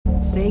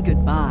Say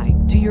goodbye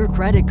to your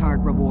credit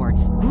card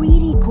rewards.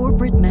 Greedy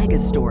corporate mega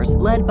stores,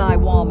 led by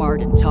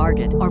Walmart and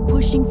Target, are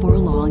pushing for a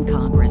law in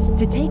Congress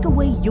to take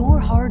away your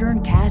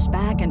hard-earned cash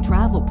back and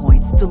travel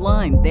points to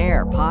line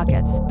their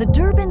pockets. The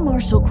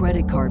Durbin-Marshall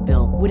credit card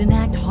bill would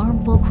enact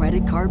harmful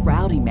credit card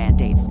routing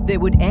mandates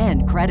that would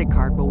end credit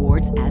card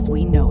rewards as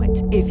we know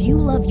it. If you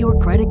love your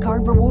credit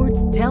card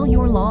rewards, tell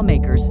your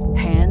lawmakers,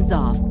 hands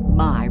off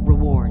my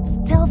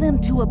rewards. Tell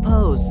them to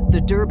oppose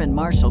the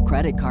Durbin-Marshall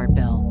credit card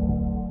bill.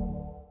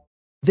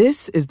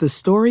 This is the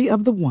story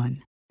of the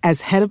one.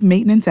 As head of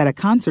maintenance at a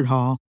concert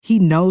hall, he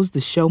knows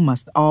the show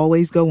must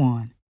always go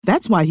on.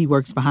 That's why he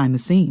works behind the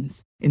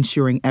scenes,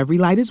 ensuring every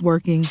light is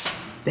working,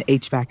 the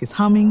HVAC is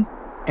humming,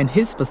 and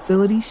his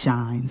facility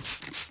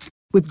shines.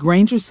 With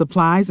Grainger's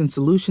supplies and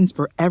solutions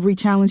for every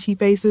challenge he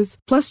faces,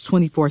 plus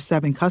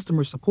 24/7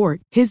 customer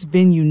support, his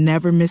venue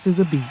never misses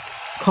a beat.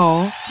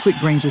 Call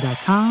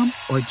quickgrainger.com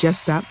or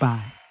just stop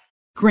by.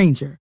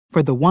 Grainger,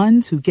 for the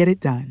ones who get it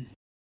done.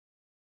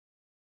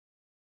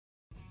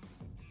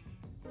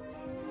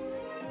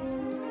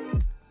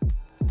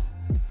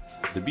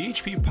 The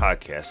BHP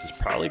podcast is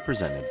proudly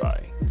presented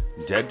by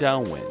Dead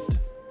Downwind,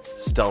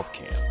 Stealth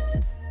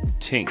Cam,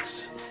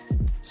 Tinks,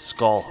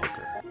 Skull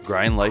Hooker,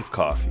 Grind Life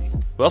Coffee.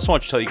 We also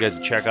want to tell you guys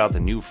to check out the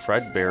new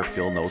Fred Bear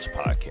Field Notes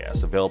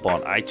podcast, available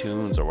on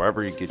iTunes or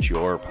wherever you get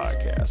your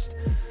podcast.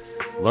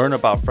 Learn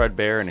about Fred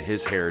Bear and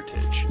his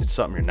heritage. It's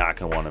something you're not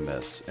going to want to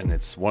miss, and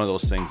it's one of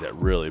those things that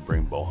really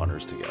bring bow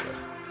hunters together.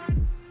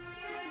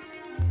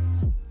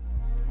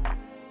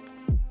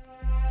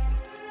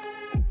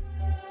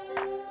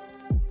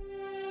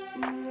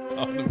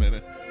 On a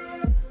minute.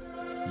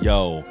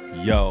 Yo.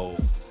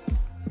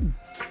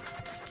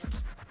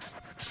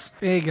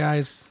 Hey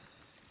guys,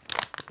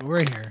 we're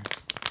here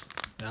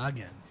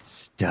again.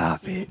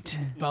 Stop it.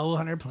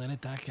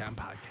 Bowhunterplanet.com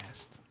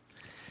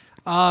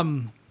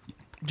podcast.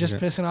 Just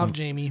pissing off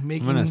Jamie.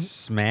 I'm gonna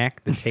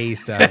smack the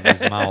taste out of his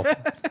mouth.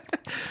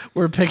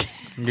 We're picking.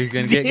 You're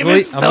gonna get Dave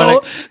is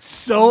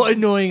so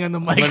annoying on the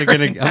mic. I'm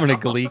gonna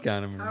gleek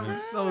on him. I'm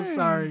so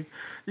sorry.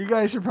 You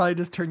guys should probably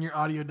just turn your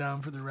audio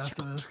down for the rest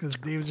of this because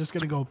Dave's just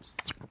gonna go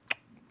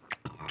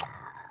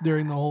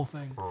during the whole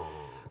thing.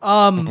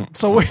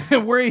 So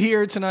we're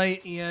here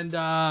tonight,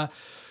 and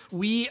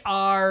we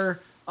are.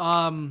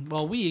 Let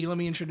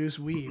me introduce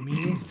me,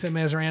 Tim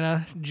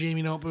Mazarana,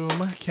 Jamie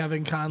Noteboom,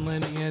 Kevin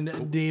Conlon,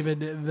 and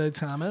David the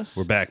Thomas.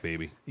 We're back,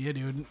 baby. Yeah,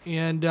 dude.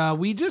 And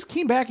we just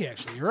came back,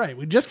 actually. You're right.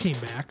 We just came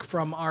back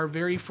from our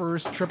very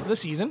first trip of the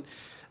season.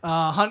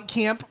 Hunt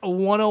Camp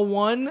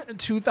 101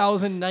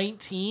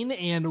 2019,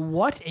 and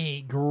what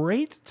a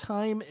great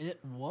time it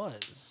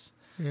was.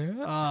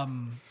 Yeah.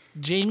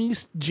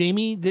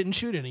 Jamie didn't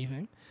shoot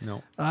anything.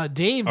 No.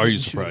 Dave Are you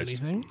didn't shoot surprised?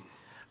 anything.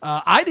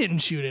 I didn't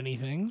shoot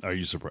anything. Are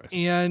you surprised?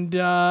 And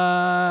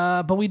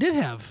but we did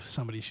have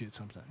somebody shoot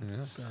something.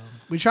 Yeah. So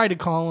we tried to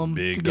call him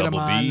Big to get him double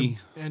on, B.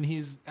 and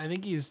I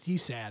think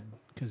he's sad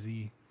because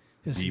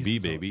his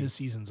BB, baby. his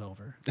season's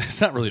over.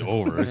 It's not really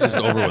over. It's just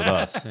over with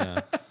us.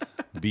 Yeah.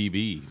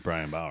 BB,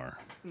 Brian Bauer.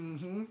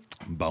 Mm-hmm.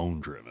 Bone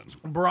driven.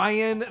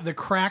 Brian the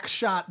crack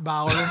shot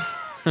Bauer.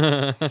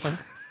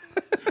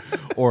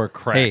 Or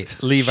cracked. Hey,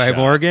 Levi shot.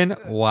 Morgan,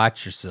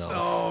 watch yourself.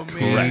 Oh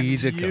man,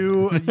 He's a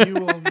you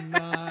will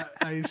not.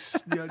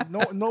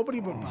 Nobody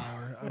but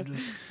Bauer. I'm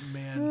just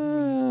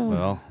man.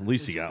 Well, at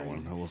least he got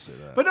one. I will say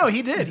that. But no,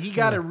 he did. He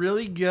got a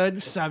really good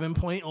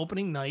 7-point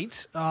opening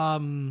night.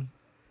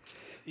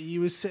 He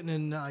was sitting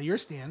in your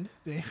stand,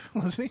 Dave,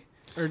 wasn't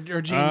he? Or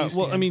Jamie's stand?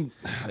 Well, I mean,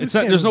 it's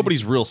stand not. There's was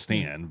nobody's he? real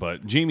stand,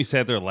 but Jamie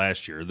sat there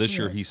last year. This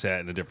year he sat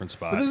in a different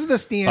spot. But this is the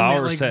stand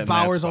Bauer that sat like in that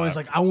Bauer's always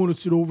spot. like, I want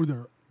to sit over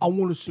there. I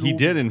want to sit. He over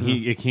did, there. and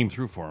it came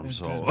through for him.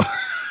 So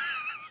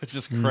it's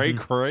just cray.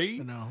 Make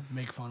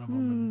fun of him.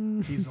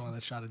 And he's the one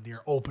that shot a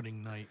deer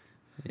opening night.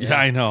 Yeah,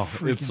 I know.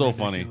 Freaking It's so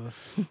ridiculous.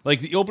 funny.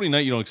 Like the opening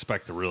night, you don't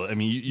expect to really. I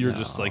mean, you're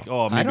just like,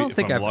 oh, maybe I don't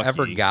think if I've I'm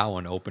ever lucky. got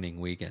one opening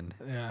weekend.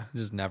 Yeah.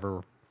 Just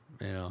never,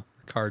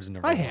 cards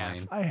never I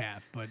line.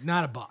 have, but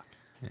not a buck.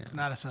 Yeah.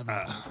 Not a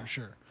 7-point for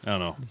sure. I don't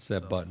know. It's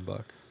that button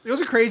buck. It was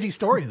a crazy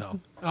story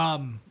though.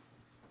 Well,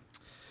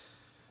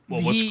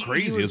 what's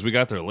crazy is we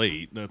got there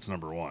late. That's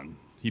number one.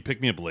 He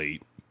picked me up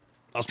late.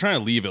 I was trying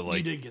to leave at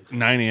like did get there.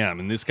 9 a.m.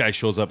 and this guy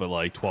shows up at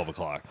like 12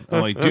 o'clock.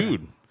 I'm like,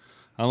 dude.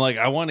 I'm like,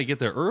 I want to get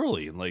there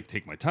early and like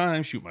take my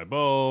time, shoot my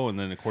bow, and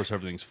then of course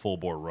everything's full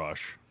bore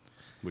rush,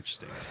 which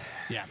stinks.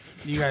 Yeah,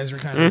 you guys were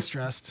kind of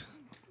stressed.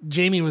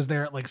 Jamie was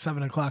there at like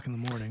 7 o'clock in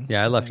the morning.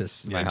 Yeah, I left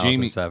my house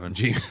at 7.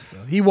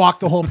 He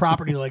walked the whole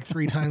property like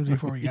 3 times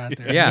before we got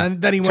there. Yeah,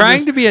 And then he went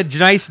trying to be a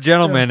nice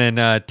gentleman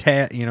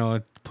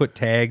and put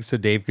tags so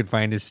Dave could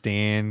find his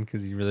stand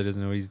because he really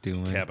doesn't know what he's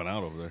doing. Capping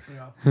out over there.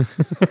 Yeah.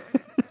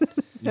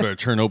 You better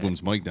turn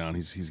Open's mic down.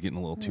 He's getting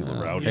a little too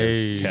rowdy.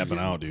 Hey. Capping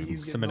out, dude.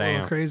 He's He's getting a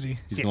little crazy.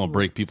 going to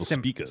break people's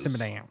speakers. Simmer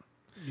down.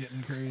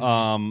 Getting crazy.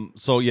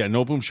 So yeah,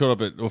 Nopum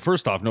showed up well,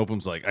 first off,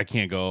 Nopum's like, I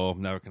can't go.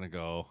 I'm never going to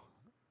go.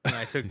 And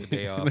I took the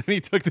day And off. then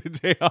he took the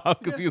day off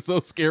because he was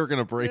so scared we're going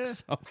to break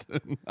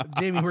something.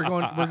 Jamie, we're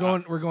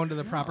going to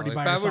the property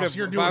by if I ourselves. would've-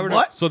 You're if I doing would've-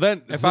 what? So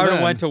then, If I would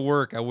have went to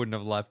work, I wouldn't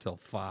have left till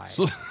 5.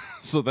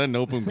 So then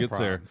Nopum gets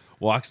there, problem.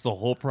 walks the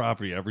whole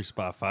property, every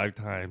spot 5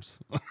 times.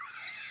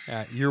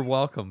 Yeah, you're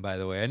welcome. By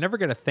the way, I never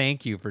got to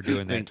thank you for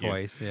doing that Thank you.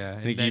 twice. Yeah,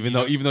 I think then even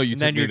though you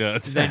then took me you're-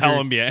 to then hell you're-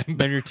 and beyond.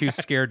 then you're too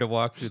scared to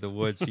walk through the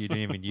woods, so you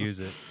didn't even use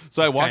it.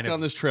 So I It's walked kind of down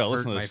this trail. hurt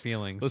Listen to my this.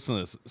 feelings. Listen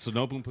to this. So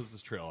Nopum puts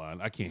this trail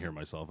on. I can't hear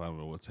myself. I don't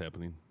know what's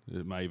happening.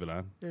 Am I even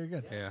on? Very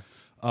good. Yeah.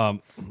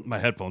 My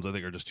headphones, I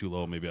think, are just too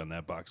low. Maybe on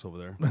that box over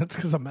there. That's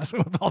because I'm messing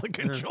with all the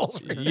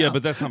controls. Right Yeah, now.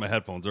 but that's not my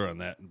headphones. They're on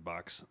that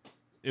box.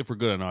 If we're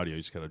good on audio,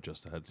 you just gotta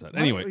adjust the headset.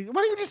 Anyway, why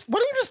don't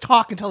you just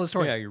talk and tell the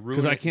story? Yeah, you're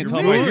ruining. because I can't you're tell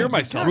if I ruining- hear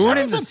myself.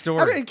 ruining Listen, the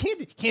story. I mean,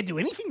 can't do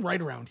anything right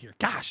around here.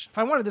 Gosh, if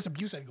I wanted this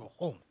abuse, I'd go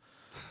home.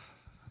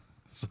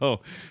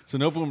 So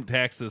Nopum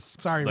taxed this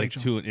Sorry, like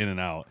Rachel. to an in and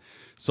out.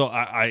 So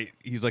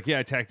he's like, yeah,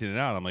 I tacked it in and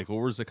out. I'm like, well,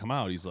 where does it come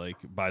out? He's like,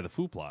 by the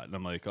food plot. And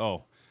I'm like,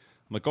 oh.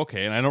 I'm like,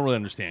 okay. And I don't really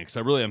understand because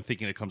I'm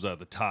thinking it comes out at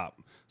the top.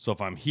 So if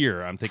I'm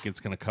here, I'm thinking it's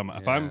going to come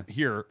out. If I'm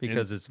here.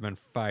 because it's been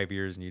 5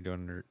 years and you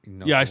don't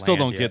know. Yeah, I still land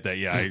don't yet. get that.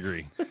 Yeah, I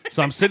agree.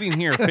 So I'm sitting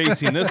here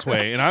facing this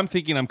way, and I'm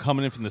thinking I'm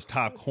coming in from this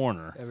top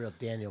corner. A real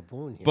Daniel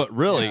Boone here. But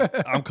really,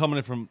 I'm coming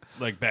in from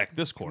like back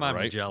this corner, Come on,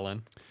 right?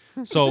 Magellan.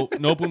 So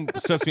Nopum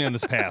sets me on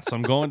this path. So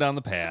I'm going down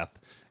the path,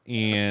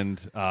 and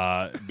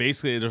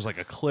basically there's like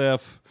a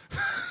cliff.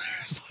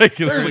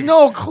 There's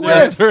no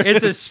cliff.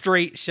 It's a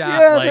straight shot.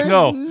 Yeah, like, there's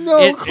no. no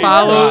it cliff.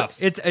 follows.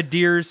 drops. It's a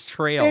deer's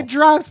trail. It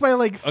drops by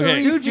like 30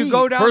 Okay. Dude, you feet.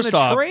 go down First the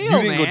off, trail, you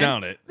didn't go man.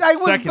 down it. I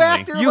was Secondly,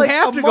 back there You like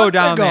have a to go month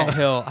down ago. that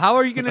hill. How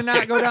are you going to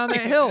not go down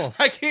that hill?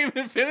 I can't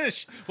even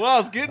finish. Well, I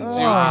was getting to. You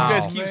Oh,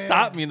 guys keep man.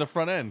 stopping me in the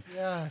front end.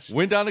 Gosh.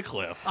 Went down a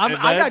cliff. I and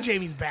got then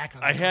Jamie's back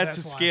on I this, had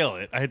that's to why. scale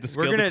it. I had to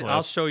scale We're the gonna. cliff.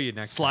 I'll show you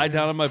next. Slide time.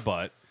 down on my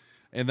butt,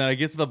 and then I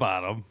get to the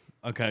bottom.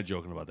 I'm kind of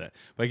joking about that,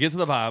 but I get to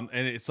the bottom,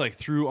 and it's like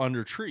through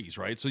under trees,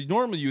 right? So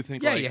normally you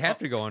think, Yeah, like, you have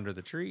to go under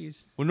the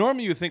trees. Well,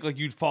 normally you think like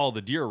you'd follow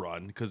the deer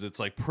run because it's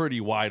like pretty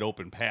wide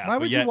open path. Why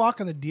but would yet- you walk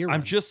on the deer I'm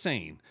run? just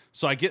saying.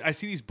 So I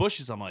see these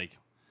bushes. I'm like,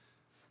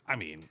 I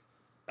mean,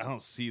 I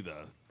don't see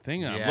the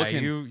thing. I'm Yeah,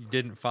 looking. you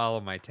didn't follow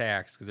my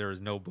tax because there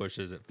was no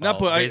bushes. That Not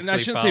followed, but I basically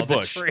shouldn't say followed the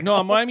bush. trail.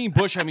 No, when I mean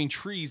bush, I mean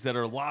trees that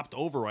are lopped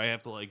over. Where I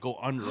have to like go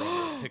under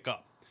and pick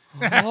up.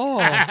 Oh,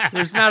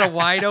 there's not a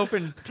wide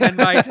open 10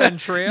 by 10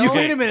 trail. You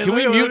wait a minute. Can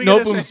we let mute me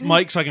get this Nopum's right.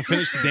 mic so I can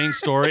finish the dang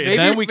story? Maybe, and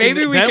then we can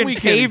maybe we then can we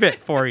pave it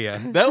for you.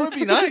 That would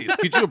be nice.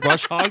 Could you have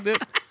brush hogged it?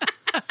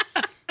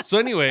 So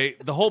anyway,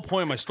 the whole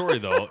point of my story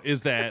though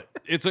is that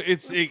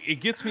it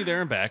gets me there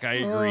and back. I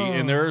agree,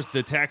 and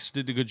the tax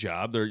did a good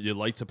job. You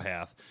lights a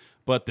path,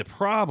 but the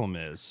problem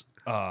is,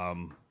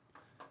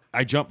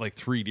 I jumped like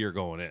 3 deer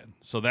going in,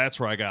 so that's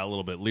where I got a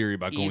little bit leery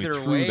about going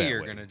Either through way, that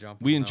you're way. gonna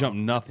jump We them, didn't jump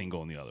nothing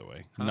going the other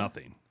way.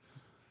 Nothing.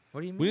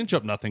 What do you mean? We didn't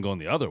jump nothing going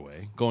the other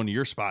way, going to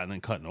your spot and then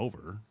cutting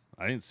over.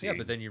 I didn't see. Yeah,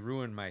 but then you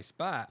ruined my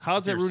spot.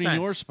 how's that Your ruining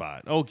scent. your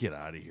spot? Oh, get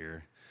out of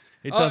here!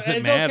 It Oh, doesn't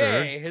it's matter.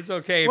 Okay. It's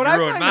okay if What you I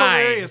ruin find mine.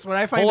 hilarious. What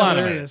I find Hold on a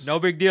minute. hilarious. No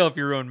big deal if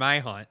you ruin my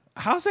hunt.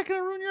 How's that going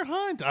to ruin your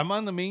hunt? I'm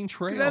on the main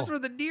trail. 'Cause that's where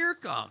the deer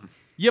come.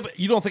 Yeah, but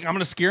you don't think I'm going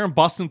to scare him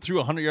busting through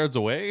 100 yards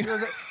away? He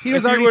was If you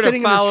already would've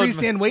sitting in his followed tree me-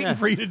 stand waiting Yeah.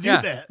 for you to do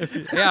Yeah. that.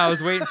 Yeah, I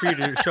was waiting for you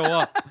to show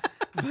up.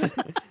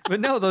 But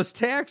no, those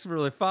tacks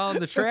really followed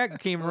the track and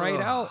came right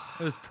out.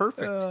 It was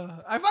perfect.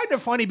 I find it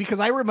funny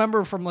because I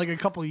remember from like a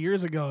couple of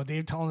years ago,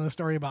 Dave telling the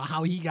story about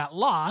how he got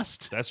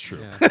lost. That's true.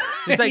 Yeah.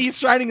 It's like, He's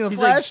shining the he's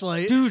like,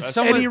 flashlight, dude, and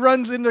someone- he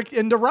runs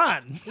into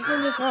Ron.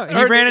 oh, and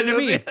he Or ran did- into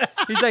was me. it-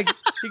 He's like,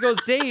 he goes,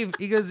 Dave.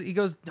 He goes.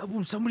 No,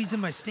 boom, somebody's in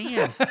my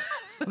stand.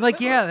 I'm like,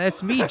 yeah,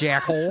 that's me,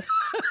 jackhole.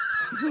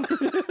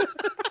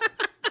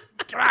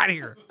 Get out of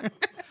here.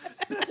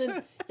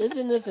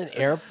 Isn't this an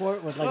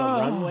airport with like a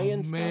runway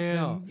and stuff?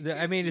 Man. No,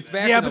 I mean, it's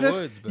back Yeah, in but the this,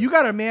 woods. But you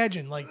got to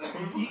imagine, like,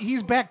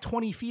 he's back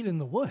 20 feet in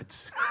the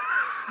woods.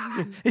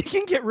 He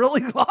can get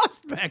really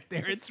lost back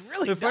there. It's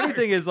really the funny dark.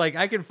 thing is, like,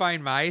 I can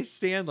find my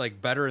stand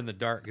like better in the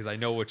dark because I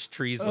know which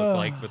trees look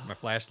like with my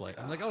flashlight.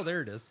 I'm like, oh,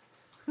 there it is.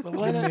 But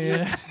why not?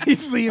 Yeah,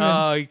 he's leaving.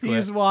 Oh, he quit.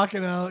 He's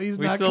walking out. He's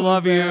We not still coming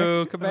love back.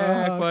 you. Come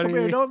back, buddy. Come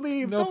here. Don't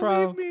leave. No Don't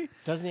problem. leave me.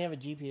 Doesn't he have a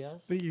GPS? I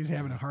think he's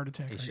having a heart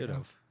attack. He right should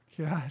now.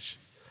 have. Gosh.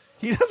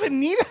 He doesn't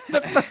need it.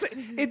 That's not,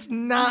 it's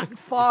not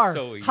far.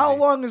 so easy. How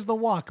long is the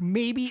walk?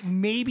 Maybe a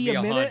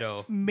minute.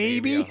 Hondo.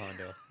 Maybe. a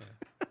Hondo.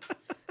 Yeah.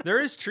 There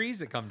is trees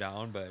that come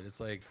down, but it's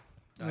like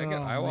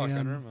I walk man.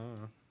 under them. I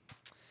don't know.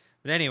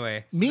 But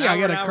anyway, so Me, now I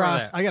gotta we're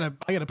cross. at- I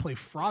gotta play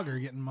Frogger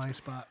getting my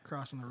spot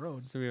crossing the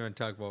road. So we want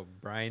to talk about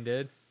what Brian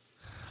did.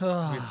 We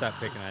can stop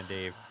picking on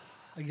Dave.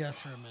 I guess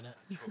for a minute.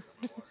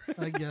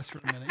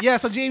 Yeah.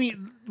 So Jamie,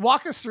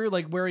 walk us through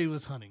like where he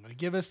was hunting. Like,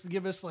 give us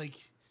like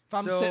if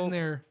I'm So- sitting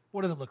there,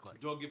 what does it look like?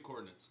 Don't give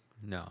coordinates.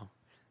 No.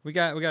 We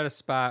got a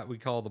spot we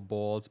call the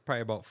Bowl. It's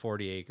probably about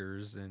 40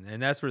 acres,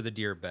 and that's where the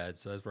deer bed.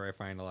 So that's where I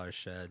find a lot of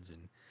sheds,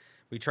 and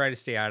we try to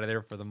stay out of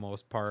there for the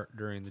most part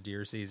during the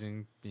deer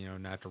season. You know,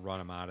 not to run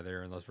them out of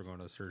there unless we're going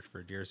to search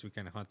for deer. So we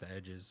kind of hunt the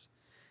edges.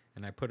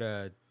 And I put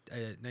a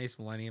nice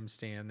Millennium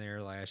stand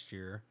there last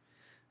year,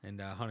 and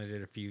hunted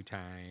it a few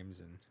times.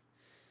 And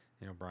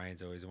you know,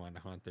 Brian's always wanted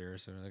to hunt there,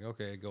 so we're like,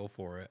 okay, go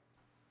for it.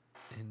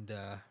 And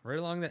right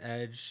along the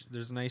edge,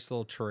 there's a nice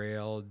little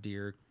trail.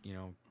 Deer, you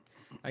know,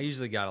 I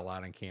usually got a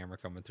lot on camera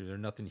coming through. They're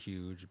nothing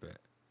huge, but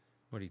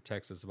what he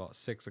texts us about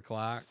 6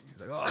 o'clock.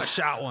 He's like, "Oh, I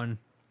shot one."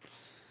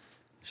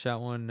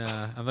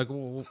 I'm like,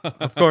 well,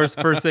 of course,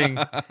 first thing,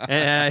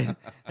 and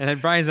then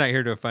Brian's not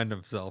here to offend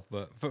himself,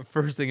 but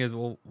first thing is,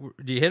 well,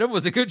 do you hit him?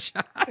 Was it a good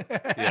shot?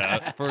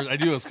 Yeah, first I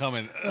knew it was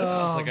coming. I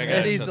was like, I gotta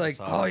And he's shut like, this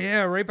off. oh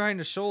yeah, right behind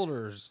the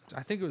shoulders.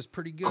 I think it was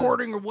pretty good.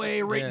 Quartering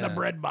away right in the Yeah.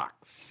 bread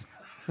box.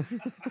 Is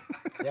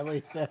that what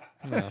he said?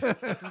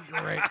 That's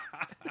great.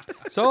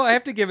 So I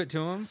have to give it to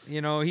him.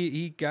 You know,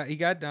 he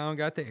got down,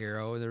 got the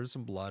arrow. There was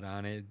some blood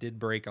on it. It did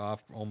break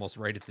off almost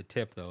right at the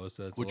tip though,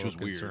 so that's Which a little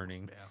was weird.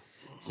 concerning.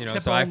 You know,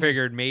 Tip so I only.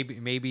 figured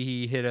maybe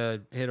he hit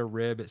a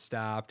rib, it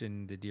stopped,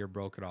 and the deer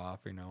broke it off.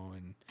 You know,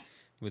 and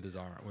with his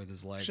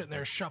leg. Sitting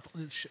there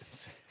shuffling.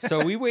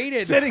 So we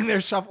waited. Sitting there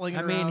shuffling.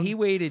 I mean, around. he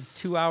waited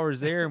 2 hours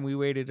there, and we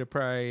waited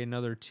probably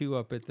another 2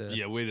 up at the.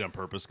 Yeah, waited on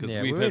purpose because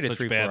Yeah, we've we had waited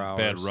such 3-4 bad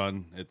hours.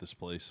 run at this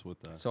place with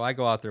the. So I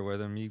go out there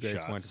with him. You guys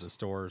went Shots. to the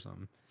store or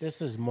something.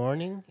 This is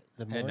morning.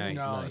 The At morning. night.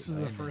 No, this is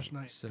the At first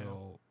night.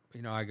 So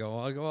you know, I go,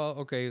 well,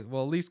 okay,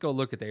 well, at least go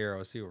look at the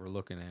arrow, see what we're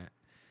looking at. And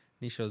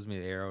he shows me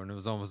the arrow, and it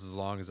was almost as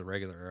long as a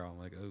regular arrow. I'm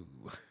like,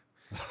 oh.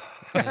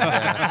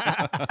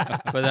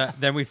 But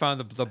then we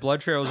found the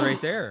blood trails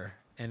right there,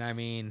 and I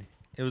mean,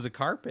 it was a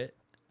carpet.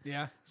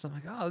 Yeah. So I'm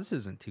like, oh, this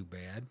isn't too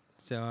bad.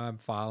 So I'm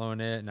following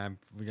it, and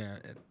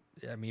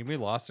I mean, we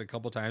lost it a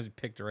couple times. We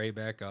picked it right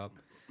back up.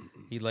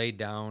 He laid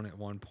down at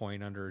one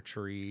point under a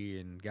tree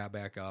and got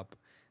back up.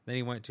 Then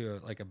he went to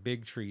a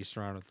big tree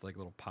surrounded with like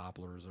little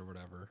poplars or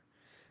whatever.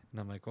 And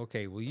I'm like,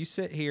 okay, well, you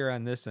sit here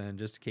on this end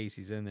just in case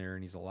he's in there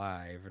and he's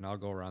alive, and I'll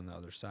go around the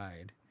other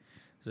side.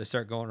 So I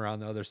start going around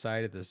the other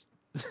side of this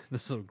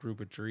this little group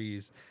of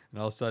trees,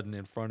 and all of a sudden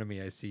in front of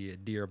me I see a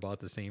deer about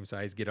the same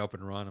size get up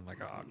and run. I'm like,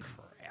 oh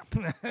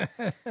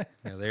crap.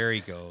 Now, there he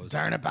goes.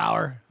 Darn it,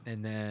 Bauer.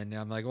 And then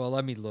I'm like, well,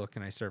 let me look,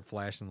 and I start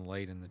flashing the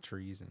light in the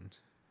trees, and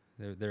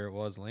there it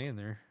was laying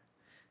there.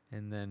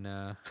 And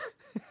then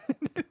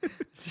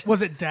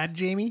Was it dead,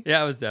 Jamie?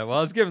 yeah, it was dead. Well,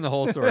 I was giving the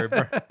whole story.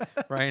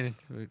 Brian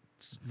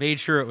made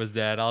sure it was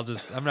dead.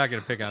 I'm not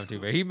gonna pick on him too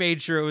bad. He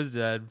made sure it was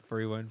dead before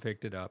he went and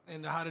picked it up.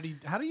 And how do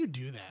you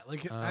do that?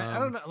 Like, I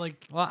don't know.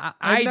 Like, Well, I've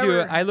I do never-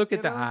 it. I look you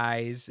at the know?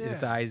 eyes. Yeah.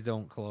 If the eyes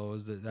don't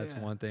close, that's Yeah.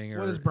 one thing. Or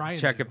What does Brian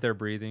check do? if they're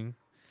breathing.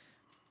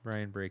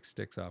 Brian breaks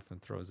sticks off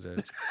and throws it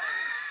at.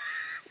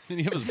 Did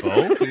he have his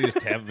bow? Did he just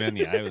tap him in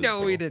the eye with his No,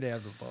 bow? we didn't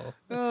have the bow.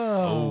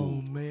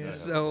 oh man.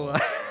 So,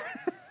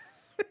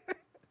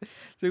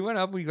 so we went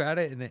up, we got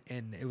it,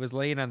 and it was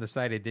laying on the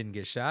side it didn't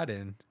get shot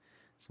in.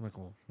 So I'm like,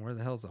 well, where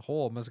the hell's the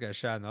hole? It must have got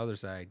shot on the other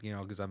side, you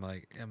know, because I'm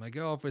like,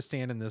 oh, if we're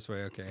standing this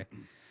way, okay.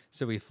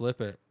 So we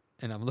flip it,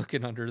 and I'm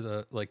looking under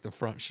the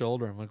front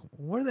shoulder. I'm like,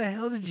 where the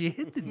hell did you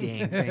hit the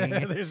dang thing?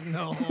 There's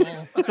no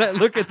hole. And I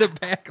look at the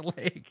back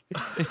leg.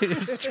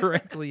 It's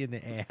directly in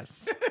the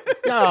ass.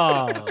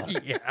 No.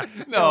 Yeah.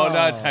 No,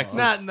 not Texas.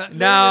 not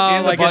No,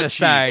 in like butt in the cheek.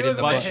 side, It in was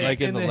the in butt, hip,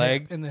 like in the hip,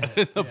 leg. in the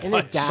hip. Yeah. And it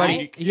But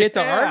died. he hit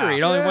the Yeah. artery.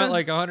 It only Yeah. went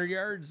like 100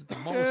 yards at the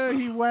most. Yeah,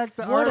 he whacked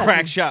the What arm.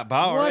 Crack shot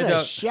Bauer. What the-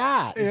 a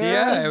shot.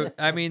 Yeah,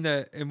 I mean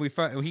we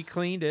found he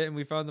cleaned it and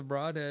we found the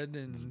broadhead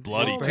and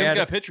bloody. it Tim's had-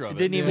 got a picture of It it.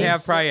 didn't even Yeah.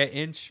 have probably an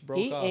inch broke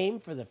He off.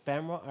 aimed for the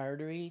femoral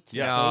artery. To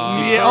Yeah.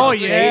 save Yeah, oh me.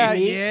 yeah, Save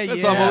me. yeah,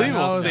 That's yeah. unbelievable.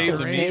 That was Saved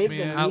the great, Saved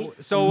the man.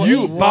 meat. So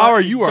You, Bauer,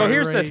 you So are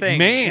here's the great thing,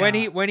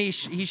 man. when he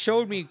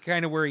showed me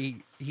kind of where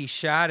he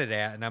shot it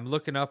at, and I'm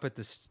looking up at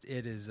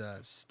it is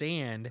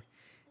stand,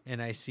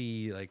 and I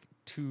see like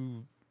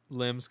 2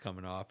 limbs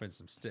coming off and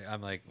some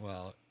I'm like,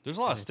 well, There's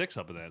a lot of sticks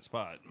up in that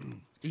spot.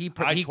 he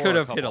I he tore could a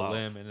have hit a couple out.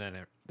 limb and then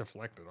it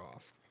deflected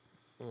off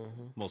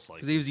Most because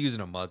likely. he was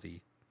using a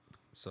muzzy.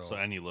 So, So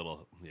any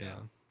little, Yeah.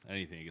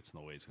 anything that gets in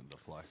the way is going to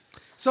deflect.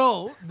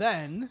 So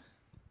then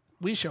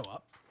we show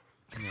up.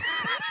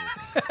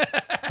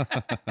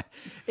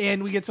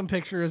 And we get some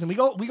pictures and we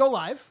go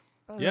live.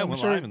 Yeah, I'm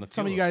went sure live in the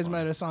some of field. you It guys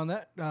was fun. might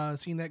have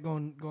seen that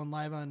going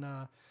live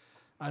on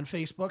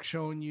Facebook,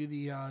 showing you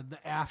the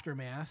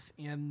aftermath,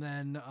 and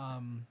then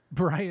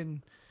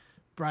Brian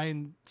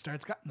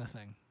starts cutting the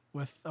thing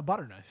with a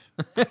butter knife.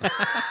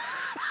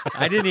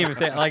 I didn't even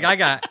think. Like, I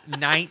got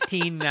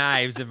 19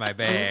 knives in my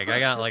bag. I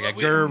got like a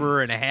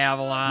Gerber and a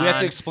Havalon. We have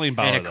to explain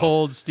Bauer, and a though.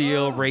 Cold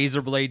Steel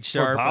razor blade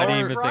sharp. I didn't Bauer,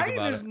 even think Brian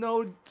about is it.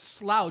 no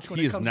slouch when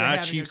He it is comes not to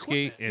having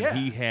cheapskate, equipment. and Yeah.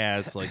 he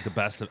has like the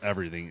best of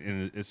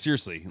everything. And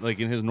seriously, like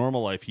in his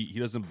normal life, he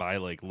doesn't buy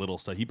like little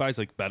stuff. He buys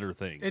like better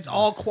things. It's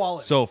all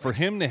quality. So for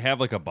him to have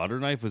like a butter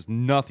knife was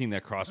nothing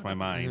that crossed my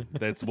mind.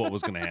 That's what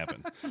was going to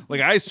happen.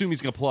 Like I assume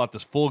he's going to pull out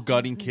this full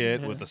gutting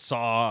kit with a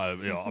saw,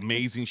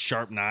 amazing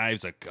sharp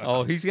knives.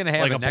 Oh, he's gonna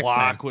have like it a next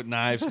block time. with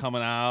knives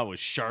coming out with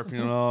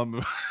sharpening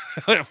them,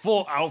 like a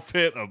full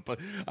outfit.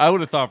 I would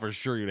have thought for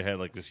sure you'd have had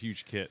like this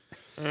huge kit.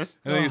 And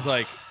then he's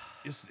like.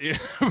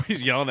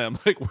 Everybody's yelling at him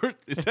like,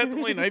 "Is that the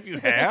only knife you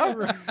have?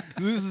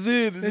 This is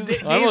it." This is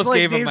it." I almost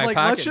gave him Dave's my like,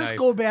 pocket let's just knife.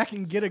 go back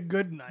and get a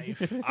good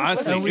knife.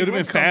 Honestly, it And we would have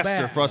been would come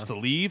faster back. for us to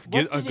leave, What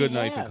get a did good he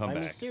knife, and have? come I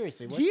mean, back.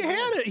 seriously, what He did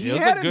had it. He It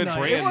was had a good knife.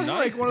 brand It wasn't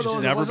knife. like one of It's those.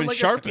 just It never wasn't been like a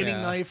sharpened. skinning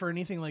Yeah. knife or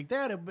anything like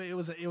that. But it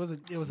was a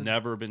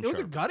Never been It was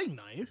a sharpened. gutting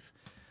knife,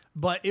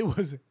 but it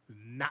was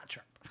not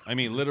sharp. I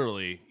mean,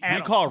 literally.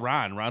 We call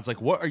Ron. Ron's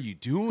like, "What are you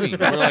doing?"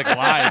 We're like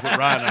live with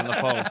Ron on the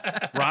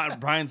phone.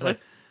 Brian's like,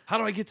 "How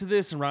do I get to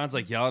this?" And Ron's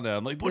like yelling at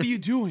him, like, "What are you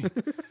doing?"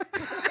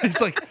 He's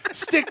like,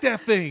 "Stick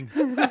that thing,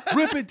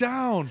 rip it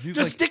down." He's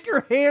Just like, stick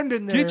your hand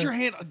in there. "Get your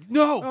hand,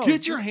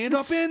 get your hand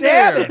up in Stab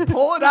there, it.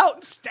 Pull it out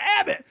and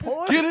stab it.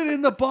 Pull it. get it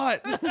in the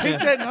butt, take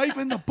that knife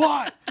in the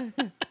butt,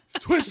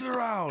 twist it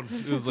around."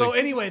 It was So like,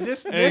 anyway,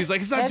 this and he's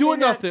like, "It's not Hasn't doing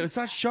that- nothing. It's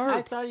not I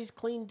sharp." thought he's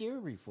cleaned deer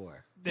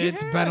before.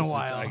 it's been a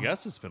while. I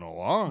guess it's been a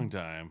long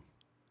time.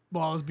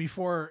 Well, it was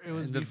before. It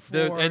was And the,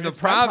 before. and the it's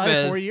probably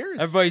problem 4 is years.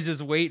 everybody's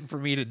just waiting for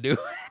me to do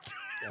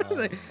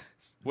it.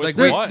 Like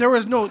There's- what? there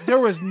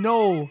was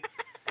no.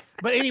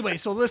 But anyway,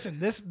 so listen,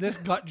 this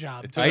gut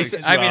job took I, like 2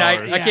 I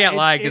hours. can't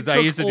lie it because I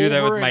took used to do that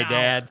over with an my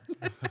dad.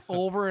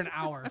 over an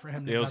hour for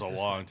him to. It was a gut this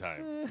long thing.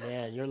 time.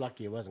 Man, you're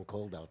lucky it wasn't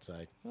cold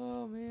outside.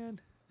 Oh man.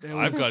 It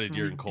I've was got it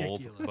during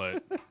cold, ridiculous.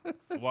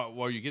 but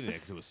why are you getting it?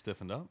 Because it was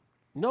stiffened up?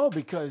 No,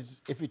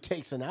 because if it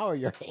takes an hour,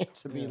 your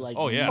hands would be like.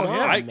 Oh, yeah. numb,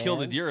 I man.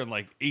 killed a deer in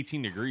like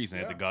 18 degrees and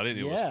had to gut it.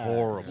 It Yeah, was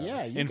horrible.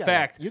 Yeah, In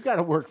fact, you got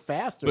to work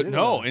faster. but you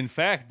no, know. in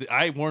fact,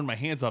 I warmed my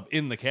hands up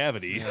in the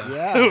cavity.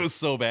 Yeah. It was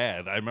so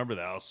bad. I remember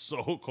that. I was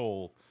so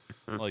cold.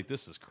 I'm like,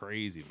 this is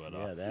crazy. But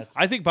Yeah, that's-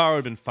 I think Bauer would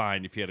have been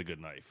fine if he had a good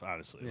knife,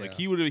 honestly. Like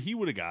Yeah. he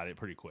would have got it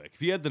pretty quick. If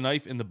he had the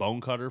knife in the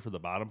bone cutter for the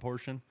bottom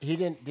portion. He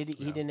didn't. Did he?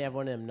 He didn't have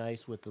one of them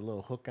knives with the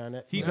little hook on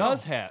it. He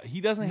doesn't have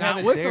Not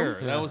it with there.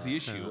 him. That was the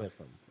issue. with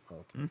him.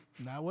 Okay.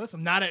 Not with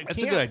him. Not at That's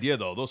camp. a good idea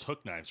though. Those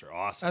hook knives are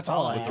awesome. That's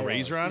all I with the use.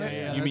 razor on it.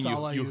 Yeah, you mean that's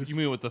all I you use.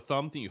 mean with the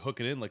thumb thing? You hook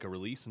it in like a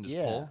release and just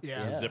Yeah, pull.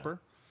 yeah. A zipper.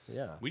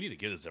 Yeah, We need to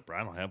get a zipper.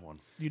 I don't have one.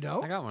 You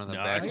don't? I got one of the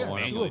No, I back just got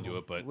ones. two manually of do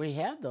it. But we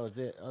had those.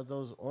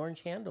 Those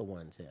orange handle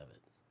ones have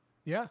it.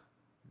 Yeah.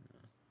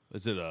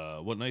 is it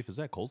what knife is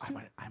that? Cold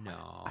Steel?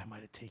 No. I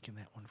might have taken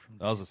that one from.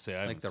 I was gonna say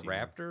I Like haven't the seen one.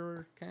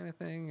 Raptor kind of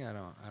thing. I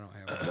don't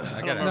have one.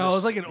 I got No, it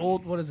was like an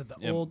old. What is it? The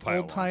Yeah, old probably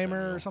a long time timer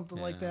ago. or something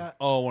like Yeah. that.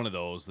 Oh, one of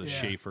those, the Yeah.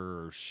 Schaefer.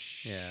 Or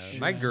Yeah,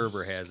 my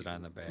Gerber has it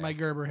on the back. My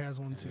Gerber has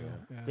one too.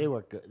 Yeah. They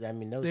were good. I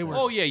mean, those. They are- were-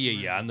 Oh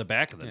yeah, on the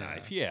back of the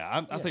knife. Yeah,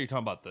 I thought you were talking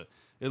about the.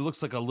 It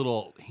looks like a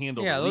little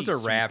handle. Yeah, those are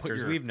release. You put Raptors.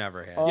 your- We've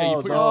never had. Yeah, you Oh,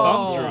 put your those-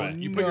 thumb through it.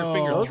 You put your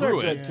finger Those are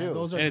through good, it, too.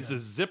 Those are and it's good. a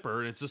zipper,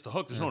 and it's just a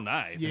hook. There's no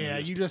knife. And Yeah,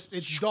 it's you just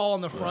it's dull on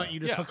the front. You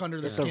just Yeah. hook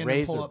under the It's a skin and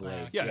razor pull it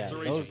blade. back. Yeah, it's a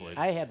razor those, blade.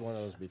 I had one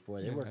of those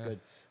before. They were good.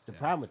 The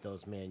problem with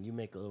those, man, you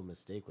make a little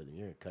mistake with them,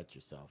 you're gonna cut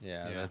yourself.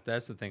 Yeah, Yeah.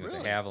 that's the thing with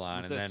Really? the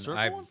Havilon. With And that then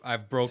circle one?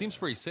 I've broke Seems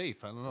pretty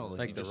safe. I don't know.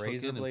 like you the just hook in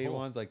razor and blade pull.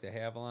 ones, like the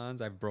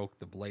Havilons. I've broke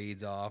the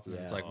blades off, and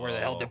it's Yeah. like, where the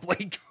hell did the Oh.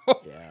 blade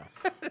go? Yeah.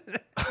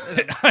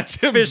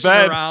 Tim's Fishing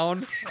bed.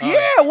 around.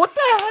 Yeah, what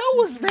the hell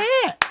was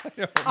that?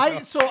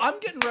 So I'm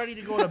getting ready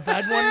to go to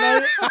bed one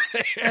night,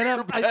 and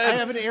I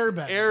have an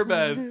airbed.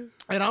 Airbed.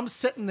 And I'm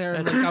sitting there,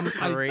 and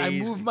like, I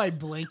crazy. move my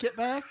blanket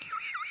back,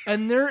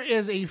 and there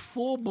is a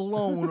full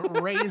blown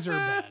razor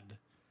bed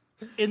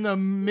in the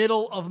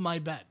middle of my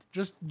bed,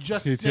 just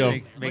sitting. there.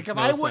 Like Makes if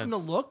no I wouldn't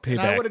sense. have looked, and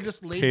I would have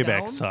just laid Payback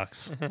down,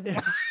 sucks.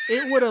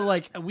 it would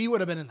have we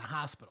would have been in the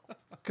hospital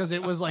because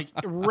it was like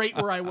right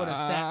where I would have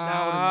sat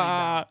down and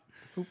laid down.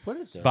 Who put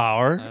it there?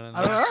 Bauer. I don't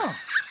know.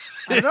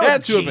 I don't know,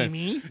 Had to have been.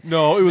 Jamie.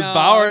 No, it was No, it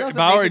Bauer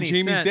doesn't and make any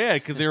Jamie's sense. dad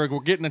because they were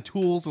getting the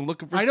tools and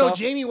looking for I know stuff.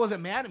 Jamie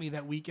wasn't mad at me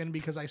that weekend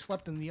because I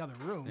slept in the other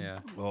room. Yeah,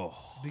 Oh,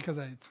 Because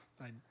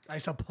I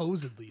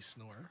supposedly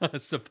snore.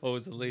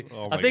 supposedly.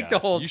 Oh my I think the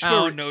gosh. whole You should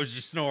town have- knows you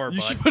snore, you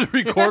bud. should put a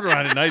recorder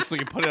on it nice so we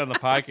can put it on the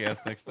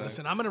podcast next time.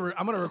 Listen, I'm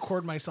gonna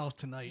record myself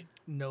tonight.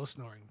 No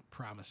snoring.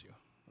 Promise you.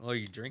 Oh,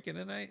 you drinking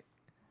tonight?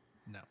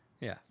 No,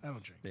 Yeah. I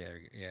don't drink.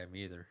 Yeah,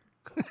 me either.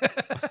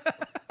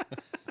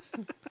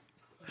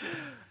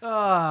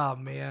 Oh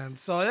man.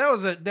 So that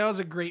was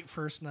a great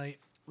first night.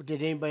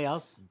 Did anybody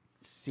else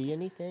see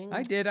anything?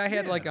 I did. I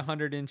had like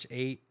 100-inch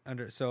 8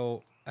 under.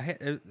 So I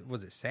had.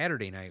 Was it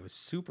Saturday night? It was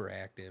super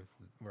active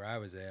where I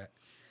was at,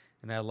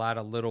 and I had a lot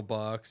of little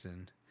bucks,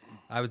 and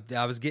I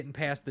was getting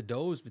past the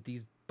does, but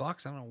these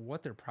bucks, I don't know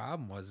what their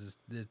problem was.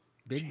 This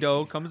big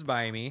doe comes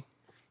by me,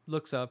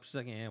 looks up, she's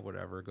like,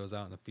 whatever. Goes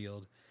out in the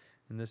field,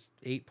 and this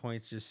 8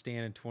 points just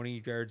standing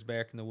 20 yards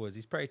back in the woods.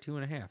 He's probably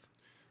 2.5.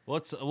 We'll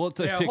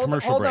take Yeah, a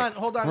commercial hold break. on to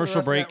the Commercial rest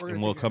of break, that. We're gonna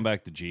and we'll take a- come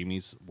back to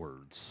Jamie's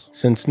words.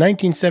 Since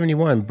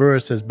 1971,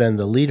 Burris has been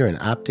the leader in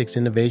optics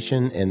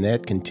innovation, and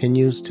that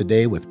continues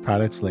today with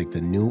products like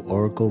the new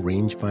Oracle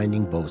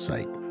range-finding bow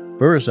sight.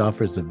 Burris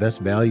offers the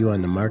best value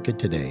on the market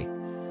today.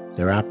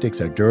 Their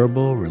optics are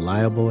durable,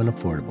 reliable, and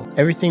affordable.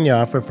 Everything they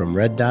offer, from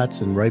red dots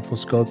and rifle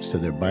scopes to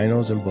their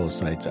binos and bow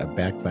sights, are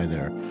backed by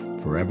their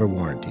forever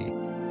warranty.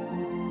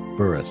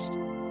 Burris,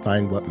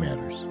 find what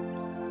matters.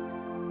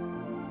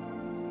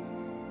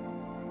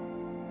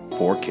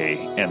 4K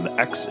and the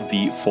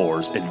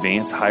XV4's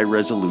advanced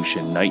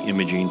high-resolution night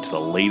imaging to the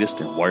latest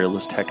in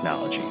wireless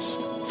technologies.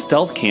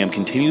 Stealth Cam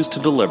continues to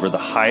deliver the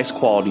highest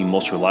quality,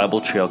 most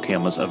reliable trail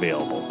cameras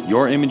available.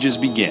 Your images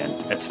begin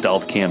at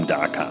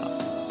stealthcam.com.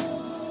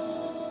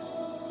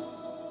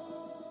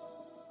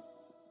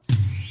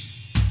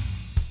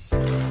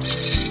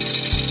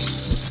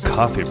 It's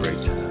coffee break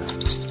time.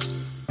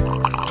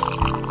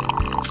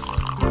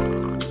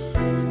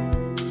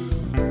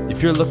 If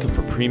If you're looking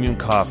for premium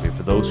coffee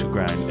for those who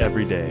grind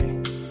every day,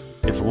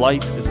 if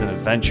life is an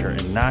adventure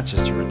and not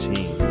just a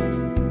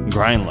routine,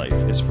 Grind Life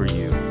is for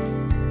you.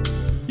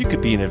 You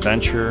could be an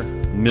adventurer,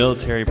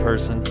 military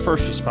person,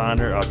 first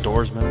responder,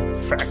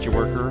 outdoorsman, factory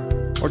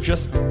worker, or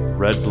just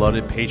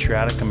red-blooded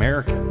patriotic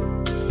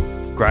American.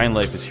 Grind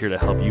Life is here to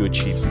help you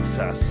achieve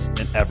success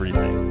in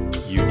everything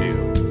you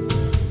do.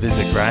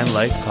 Visit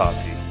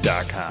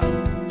grindlifecoffee.com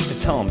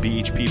and tell them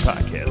BHP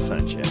Podcast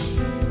sent you.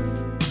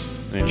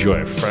 And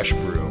enjoy a fresh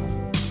brew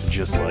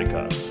just like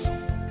us.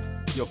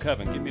 Yo,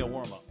 Kevin, give me a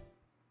warm-up.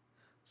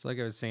 So like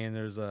I was saying,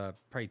 there's a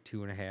probably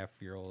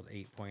 2.5-year-old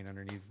 8-point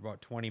underneath for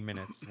about 20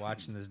 minutes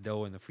watching this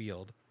doe in the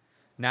field,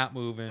 not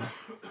moving.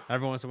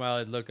 Every once in a while,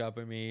 I'd look up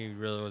at me.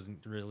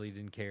 Really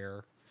didn't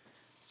care.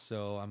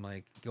 So I'm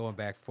like going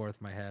back and forth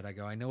in my head. I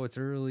go, I know it's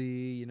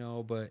early,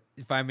 but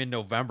if I'm in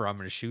November, I'm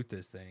going to shoot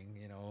this thing.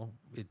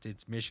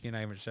 It's Michigan.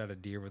 I haven't shot a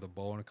deer with a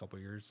bow in a couple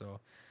of years,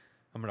 so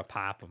I'm going to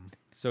pop him.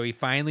 So he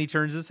finally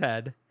turns his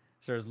head,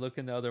 starts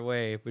looking the other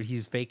way, but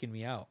he's faking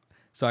me out.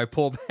 So I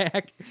pull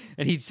back,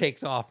 and he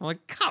takes off. I'm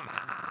like, come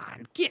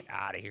on, get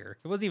out of here.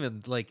 It wasn't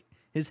even like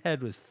his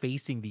head was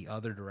facing the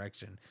other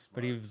direction,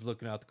 but he was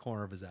looking out the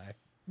corner of his eye.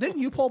 Didn't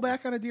you pull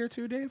back on a deer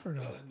too, Dave, or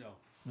no?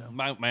 No.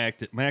 My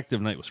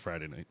active night was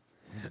Friday night,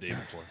 the day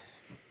before.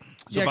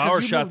 So Yeah, 'cause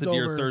Bauer you shot the moved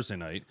deer over- Thursday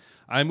night.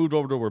 I moved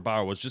over to where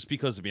Bauer was just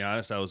because, to be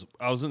honest, I was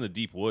in the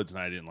deep woods and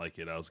I didn't like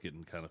it. I was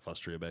getting kind of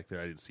frustrated back there.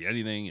 I didn't see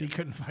anything. You And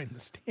couldn't find the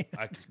stand.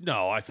 I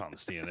found the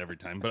stand every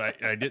time,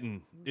 but I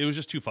didn't. It was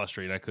just too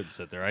frustrating. I couldn't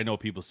sit there. I know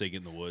people say get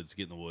in the woods,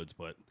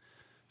 but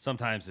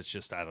sometimes it's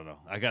just, I don't know.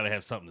 I got to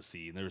have something to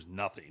see, and there's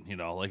nothing,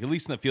 Like, at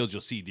least in the fields,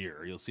 you'll see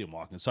deer. You'll see them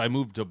walking. So I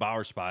moved to a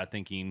Bauer spot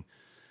thinking,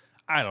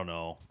 I don't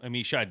know. I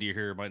mean, shot deer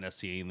here, might not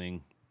see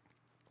anything.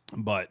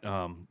 But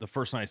the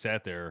first night I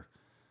sat there,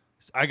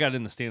 I got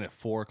in the stand at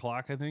 4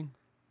 o'clock, I think.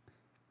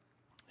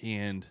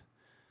 And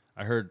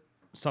I heard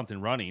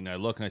something running. I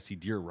look and I see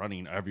deer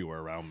running everywhere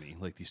around me.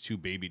 Like these two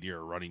baby deer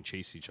are running,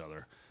 chase each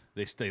other.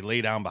 They lay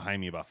down behind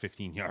me about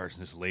 15 yards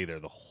and just lay there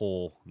the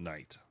whole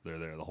night. They're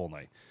there the whole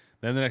night.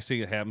 Then the next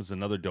thing that happens,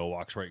 another doe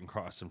walks right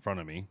across in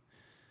front of me.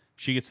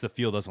 She gets to the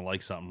field, doesn't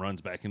like something,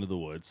 runs back into the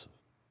woods.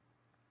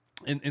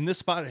 And this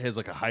spot has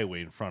like a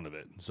highway in front of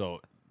it. So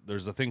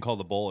there's a thing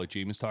called the bowl, like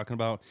Jamie's talking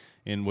about.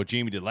 And what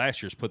Jamie did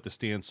last year is put the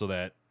stand so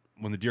that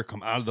when the deer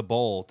come out of the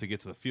bowl to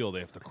get to the field, they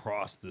have to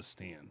cross this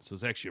stand. So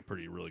it's actually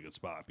a really good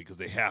spot because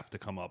they have to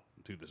come up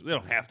through this. They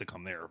don't have to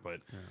come there,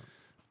 but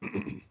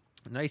The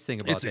nice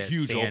thing about It's a that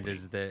huge stand opening.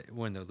 is that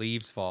when the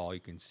leaves fall, you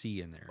can see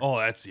in there. oh,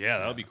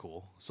 that would be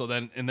cool. So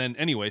then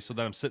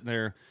I'm sitting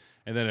there,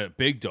 and then a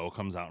big doe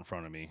comes out in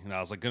front of me, and I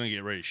was like gonna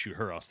get ready to shoot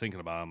her. I was thinking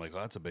about it. I'm like,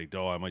 well, that's a big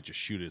doe. I might just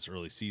shoot it. It's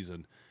early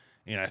season.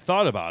 And I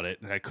thought about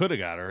it, and I could have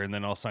got her, and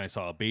then all of a sudden I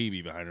saw a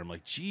baby behind her. I'm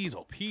like, geez,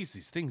 oh, peace,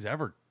 these things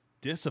ever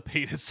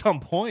dissipate at some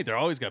point. They're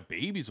always got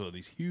babies with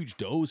these huge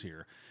does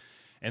here.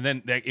 And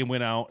then it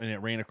went out, and it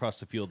ran across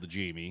the field to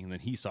Jamie, and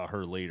then he saw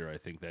her later, I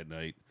think, that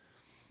night.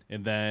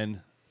 And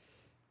then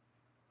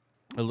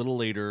a little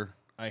later,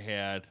 I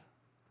had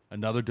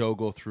another doe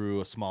go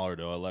through, a smaller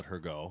doe. I let her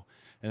go.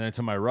 And then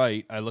to my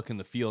right, I look in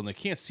the field, and I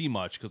can't see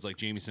much because, like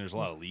Jamie said, there's a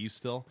lot of leaves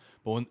still.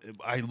 But when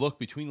I look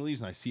between the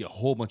leaves, and I see a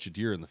whole bunch of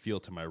deer in the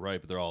field to my right,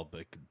 but they're all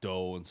like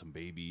doe and some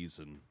babies.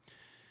 And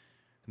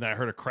then I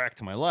heard a crack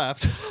to my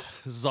left.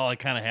 This is all like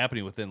kind of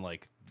happening within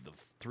like the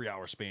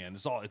 3-hour span.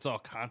 It's all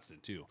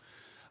constant too.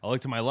 I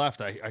look to my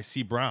left, I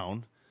see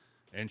brown.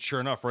 And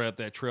sure enough, right up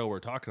that trail we're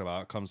talking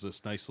about comes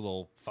this nice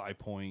little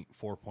 5-point,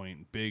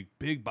 4-point,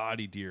 big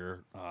body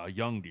deer,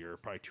 young deer,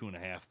 probably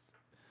 2.5,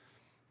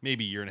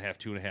 maybe 1.5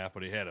 years, 2.5,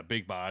 but it had a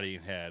big body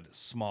and had a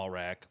small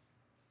rack.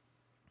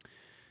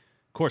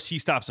 Of course, he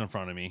stops in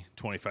front of me,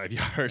 25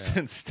 yards,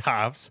 and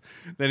stops.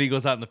 Then he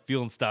goes out in the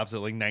field and stops at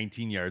like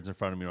 19 yards in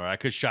front of me, where I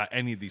could have shot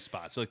any of these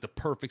spots. They're like the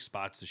perfect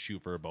spots to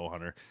shoot for a bow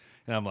hunter.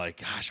 And I'm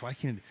like, gosh, why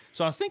can't...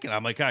 So I was thinking,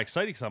 I'm like, got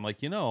excited because I'm like,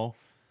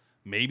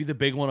 maybe the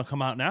big one will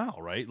come out now,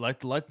 right?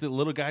 Let the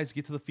little guys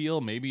get to the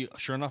field. Maybe,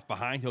 sure enough,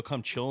 behind, he'll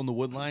come chill in the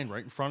wood line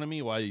right in front of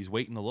me while he's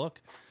waiting to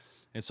look.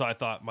 And so I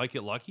thought, might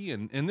get lucky.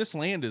 And this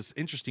land is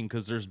interesting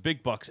because there's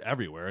big bucks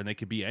everywhere, and they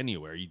could be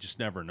anywhere. You just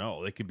never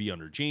know. They could be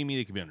under Jamie.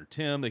 They could be under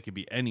Tim. They could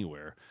be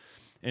anywhere.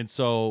 And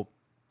so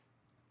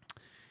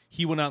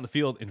he went out in the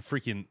field and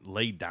freaking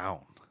laid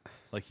down.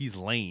 Like, he's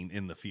laying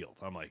in the field.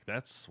 I'm like,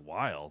 that's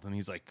wild. And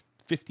he's like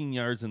 15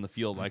 yards in the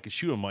field. And I could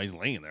shoot him while he's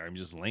laying there. I'm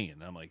just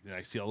laying. I'm like, and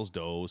I see all those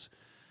does.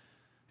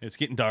 It's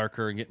getting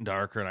darker,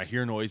 and I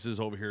hear noises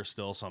over here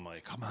still. So I'm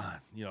like, come on,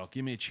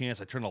 give me a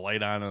chance. I turn the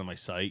light on my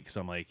sight because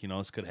I'm like,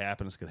 this could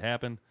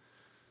happen.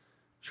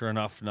 Sure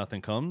enough, nothing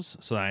comes.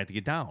 So then I had to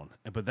get down.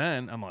 But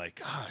then I'm like,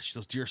 gosh,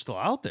 those deer are still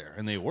out there.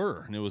 And they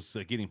were. And it was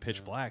getting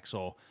pitch black.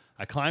 So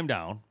I climbed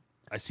down.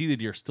 I see the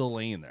deer still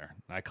laying there.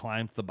 And I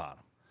climbed to the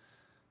bottom.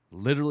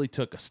 Literally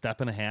took a step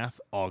and a half,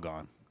 all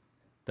gone.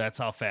 That's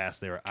how fast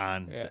they were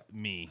on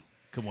me.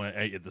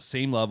 At the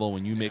same level,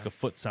 when you make a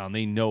foot sound,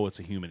 they know it's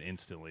a human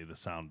instantly, the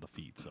sound of the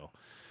feet. So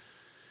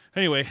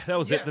anyway, that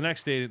was it. The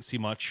next day I didn't see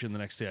much, and the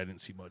next day I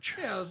didn't see much.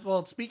 Yeah,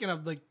 well, speaking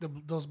of like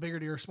those bigger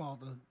deer, small,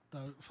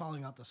 the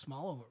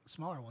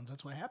smaller ones.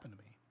 That's what happened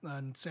to me.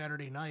 On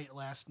Saturday night,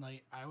 last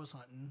night, I was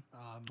hunting.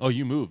 Oh,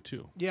 you moved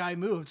too. Yeah, I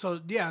moved. So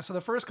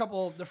the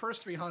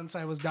first 3 hunts,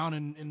 I was down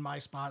in my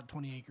spot,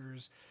 20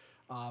 acres.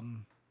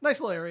 Nice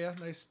little area,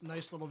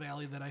 nice little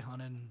valley that I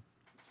hunt in.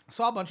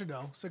 Saw a bunch of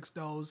doe, 6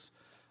 does.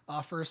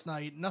 First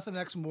night, nothing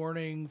next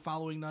morning.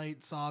 Following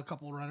night, saw a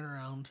couple running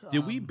around.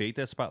 Did we bait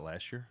that spot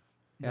last year?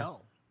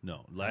 No.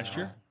 No, last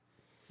year.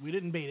 We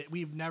didn't bait it.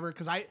 We've never,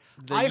 because I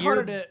year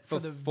hunted it for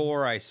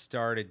before I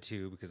started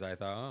to, because I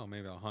thought, oh,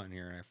 maybe I'll hunt in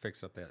here, and I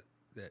fixed up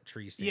that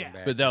tree stand. Yeah.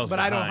 back. But that was But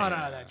I don't behind.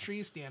 hunt out of that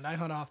tree stand. I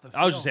hunt off the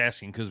field. I was just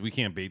asking because we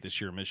can't bait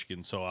this year in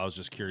Michigan, so I was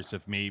just curious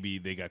if maybe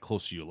they got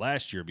close to you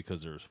last year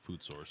because there was a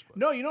food source. But.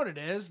 No, you know what it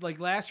is? Like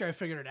last year, I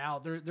figured it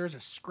out. There's a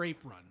scrape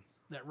run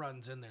that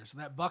runs in there. So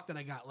that buck that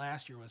I got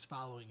last year was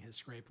following his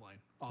scrape line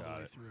all the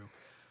way through.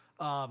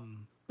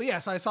 But yeah,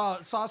 so I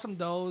saw some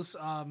does.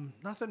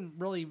 Nothing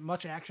really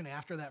much action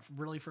after that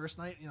really first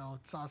night.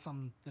 Saw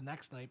some the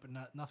next night, but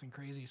nothing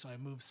crazy. So I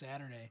moved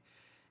Saturday.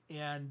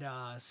 And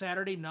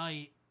Saturday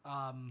night,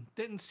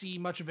 didn't see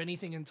much of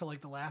anything until like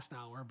the last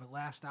hour. But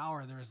last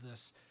hour, there was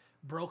this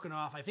broken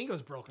off. I think it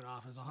was broken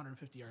off. It was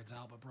 150 yards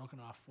out, but broken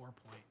off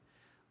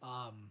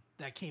 4-point.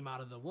 That came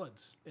out of the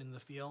woods in the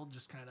field,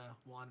 just kind of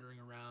wandering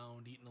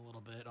around, eating a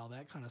little bit, all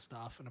that kind of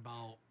stuff. And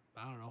about,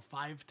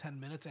 5-10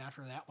 minutes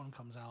after that one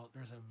comes out,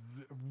 there's a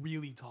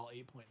really tall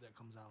 8-point that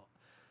comes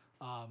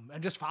out.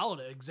 And just followed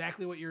it.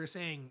 Exactly what you were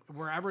saying.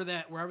 Wherever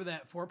that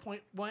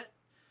 4-point went,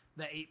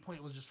 that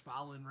 8-point was just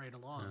following right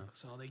along. Yeah.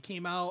 So they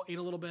came out, ate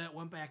a little bit,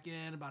 went back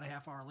in. About a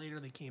half hour later,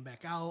 they came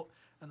back out,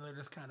 and they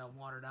just kind of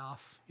wandered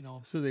off.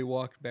 So they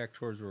walked back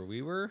towards where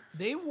we were.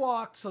 They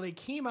walked. So they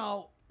came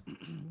out.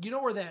 You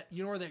know where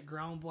that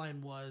ground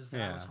blind was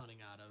that I was hunting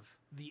out of?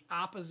 The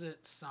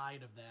opposite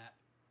side of that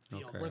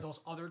field, where those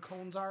other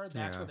cones are.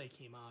 That's where they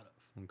came out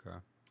of. Okay.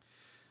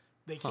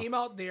 They came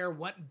out there,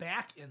 went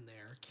back in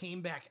there,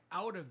 came back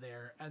out of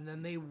there, and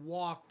then they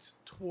walked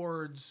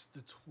towards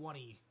the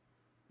 20.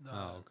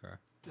 Okay.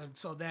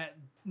 So that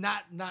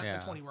not the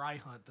 20 where I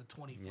hunt, the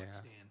 20-foot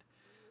stand.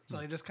 So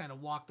they just kind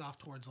of walked off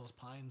towards those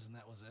pines, and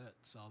that was it.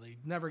 So they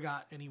never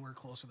got anywhere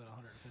closer than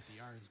 150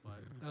 yards. But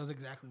that was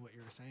exactly what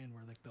you were saying,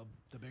 where like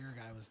the bigger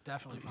guy was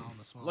definitely following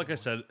the smaller. Like I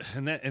said,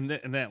 in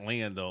that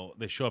land though,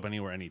 they show up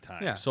anywhere,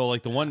 anytime. Yeah. So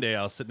like the one day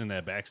I was sitting in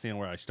that back stand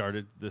where I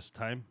started this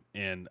time,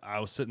 and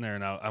I was sitting there,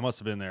 and I must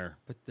have been there.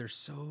 But they're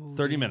so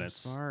 30 minutes.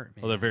 Smart,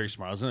 man. Well, they're very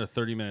smart. I was in there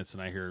 30 minutes,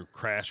 and I hear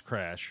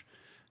crash.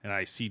 And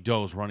I see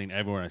does running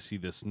everywhere. And I see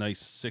this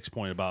nice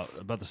 6-point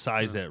about the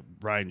size that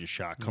Ryan just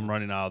shot come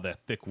running out of that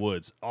thick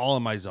woods, all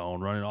in my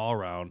zone, running all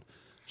around,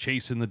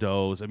 chasing the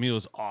does. I mean, it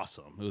was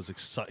awesome. It was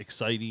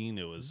exciting.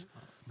 It was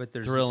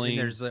thrilling.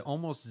 There's like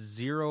almost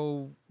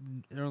zero.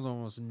 There was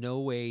almost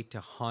no way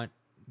to hunt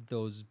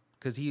those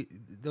because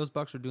those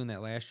bucks were doing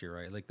that last year,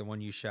 right? Like the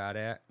one you shot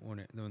at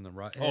when the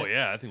rut hit. Oh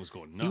yeah, I think it was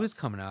going nuts. He was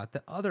coming out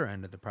the other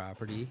end of the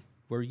property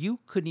where you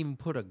couldn't even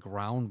put a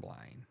ground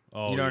blind.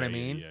 Oh, you know what I yeah,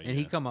 mean? yeah, and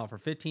he'd come out for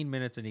 15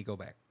 minutes and he'd go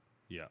back.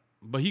 Yeah,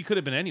 but he could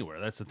have been anywhere.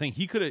 That's the thing.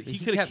 He could have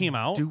kept came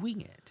out doing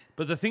it.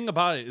 But the thing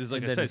about it is, like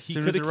and I then said, as he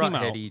soon could as have the came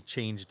rut out hit, he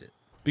changed it.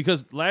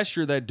 because last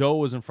year that doe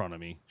was in front of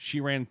me. She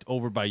ran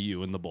over by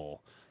you in the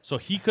bowl, so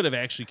he could have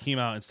actually came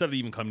out instead of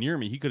even come near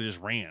me. He could have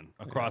just ran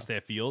across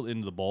that field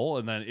into the bowl,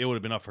 and then it would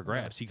have been up for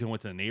grabs. He could have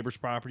went to the neighbor's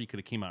property. He could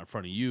have came out in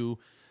front of you.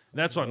 And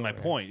that's what my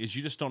point is.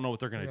 You just don't know what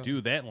they're going to do.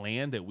 That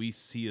land that we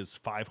see as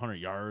 500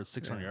 yards,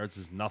 600 yards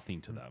is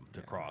nothing to them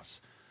to cross.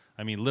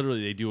 I mean,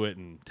 literally, they do it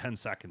in 10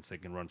 seconds. They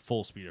can run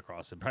full speed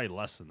across it, probably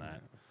less than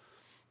that.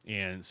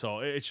 And so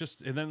it's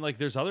just, and then like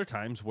there's other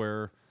times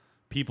where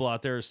people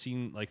out there have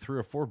seen like 3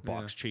 or 4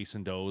 bucks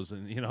chasing does,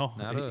 and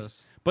Not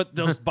us. But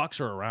those bucks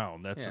are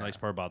around. That's the nice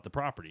part about the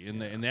property.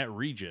 In that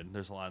region,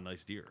 there's a lot of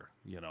nice deer.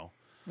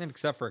 And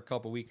except for a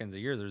couple weekends a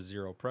year, there's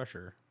zero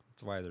pressure.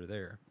 That's why they're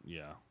there.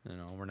 Yeah.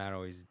 We're not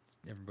always.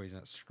 Everybody's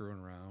not screwing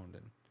around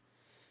and.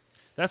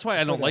 That's why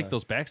I don't like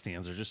those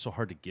backstands. They're just so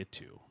hard to get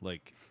to,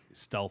 like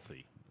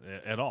stealthy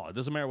at all. It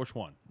doesn't matter which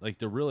one. Like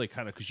they're really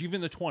kind of, because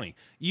even the 20,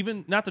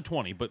 even not the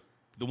 20, but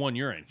the one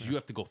you're in, because you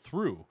have to go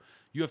through.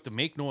 You have to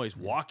make noise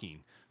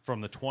walking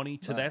from the 20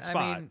 to that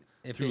spot. I mean,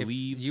 if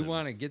leaves. you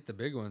want to get the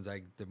big ones,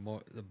 like the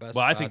best.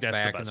 Well, I think that's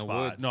back the best in the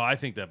spot. woods. No, I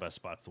think that best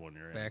spot's the one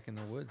you're in. Back in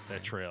the woods. That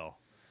man. trail.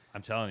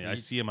 I'm telling you, I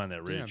see them on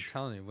that Dude, I'm ridge.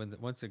 telling you,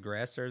 once the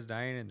grass starts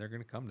dying, and they're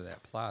going to come to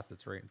that plot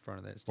that's right in front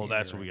of that. Well, stand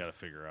that's what we got to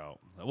figure out.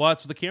 Well,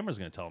 that's what the camera's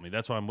going to tell me.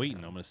 That's why I'm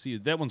waiting. I'm going to see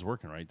it. That one's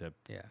working, right?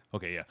 Yeah.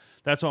 Okay, yeah.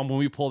 That's why when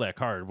we pull that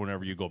card,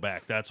 whenever you go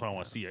back, that's why I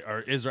want to see it. Or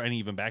is there any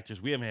even back there?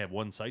 We haven't had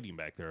one sighting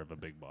back there of a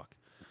big buck.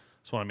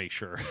 Just want to make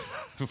sure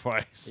before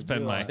I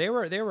spend my. They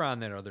were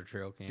on that other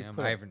trail cam.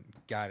 I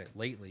haven't got it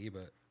lately,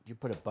 but Did you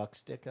put a buck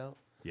stick out?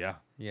 Yeah.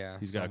 yeah,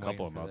 He's so got a I'm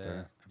couple waiting of them for out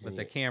that. there. But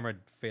the camera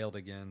failed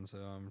again, so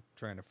I'm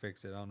trying to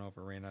fix it. I don't know if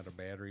it ran out of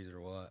batteries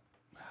or what.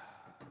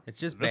 It's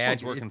just This bad.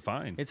 one's working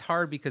fine. It's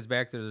hard because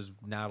back there's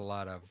not a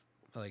lot of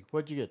like.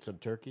 What'd you get? Some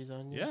turkeys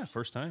on you? Yeah,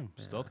 first time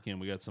stealth cam.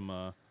 We got some.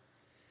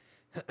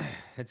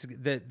 It's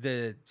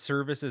the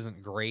service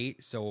isn't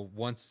great, so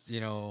once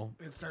It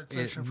starts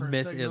searching for a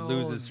it signal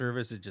loses and-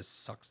 service, it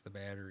just sucks the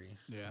battery.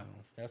 Yeah.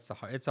 So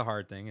it's a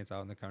hard thing. It's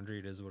out in the country.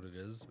 It is what it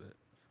is. But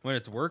when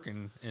it's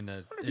working I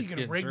wonder if you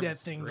can rig that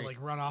thing to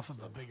like run off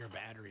of a bigger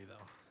battery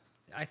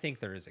though. I think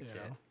there is a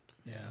kit.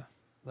 Yeah.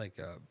 Like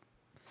a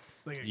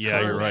Like a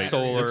Yeah, you're right.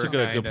 solar. It's a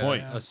good kinda-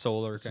 point. A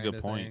solar. That's a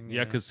good point. Thing,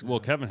 Yeah, because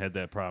Kevin had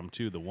that problem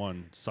too. The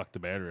one sucked the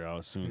battery out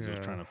as soon as it was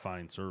trying to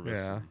find service.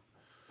 Yeah. And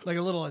Like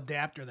a little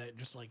adapter that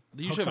just like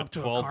you hooks should have up a to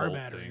a 12 car volt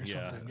battery thing. or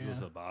Yeah, something. it was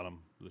Yeah. the bottom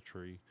of the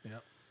tree.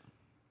 Yep.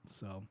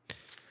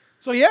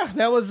 So yeah,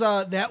 that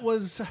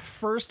was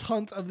first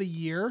hunt of the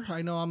year.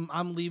 I know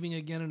I'm leaving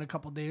again in a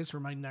couple days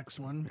for my next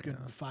one. Good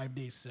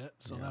 5-day sit.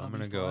 So that'll I'm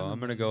gonna be go. fun. I'm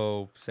gonna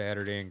go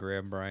Saturday and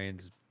grab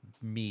Brian's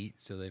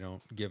meat so they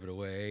don't give it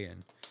away,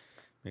 and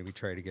maybe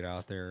try to get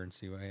out there and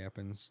see what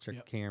happens.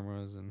 Check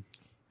cameras and.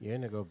 You're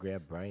going to go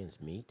grab Brian's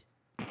meat?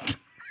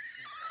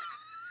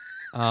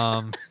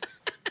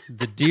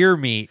 The deer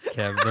meat,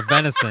 Kevin, the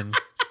venison.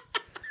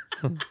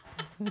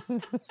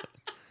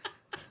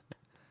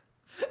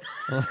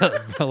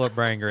 I'll let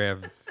Brian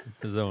grab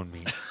his own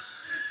meat.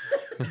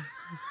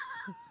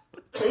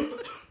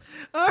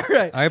 All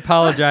right. I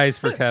apologize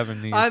for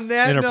Kevin. He's On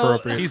that note-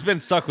 inappropriate. He's been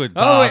stuck with.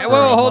 Oh, Bob wait, for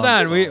whoa, a hold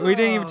month, on. so- We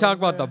didn't even talk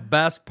about the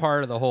best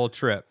part of the whole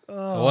trip.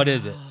 What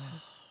is it?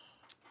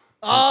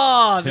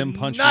 Oh, Tim the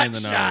punched me in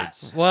nut the shot.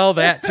 nards. Well,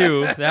 that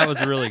too. That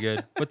was really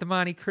good. But the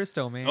Monte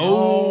Cristo, man.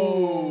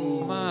 Oh,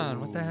 Come on.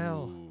 What the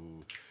hell?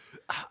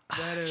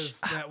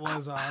 That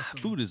was awesome.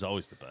 food is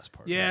always the best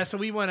part. Yeah, so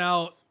we went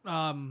out.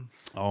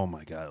 Oh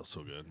my god, it was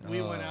so good.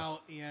 We went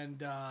out,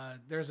 and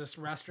there's this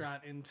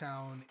restaurant in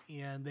town,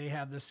 and they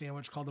have this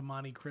sandwich called the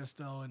Monte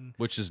Cristo, and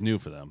Which is new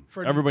for them.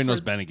 For- Everybody knows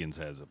for- Bennigan's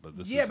has it, but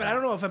this yeah, is but I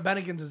don't know if a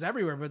Bennigan's is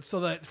everywhere. But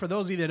so that for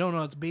those of you that don't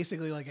know, it's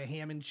basically like a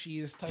ham and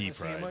cheese type Deep of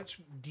fried. sandwich,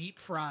 deep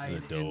fried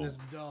In the in dough. this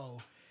dough,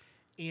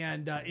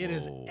 and it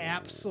is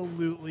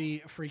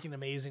absolutely freaking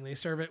amazing. They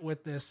serve it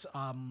with this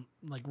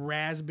like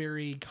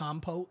raspberry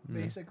compote,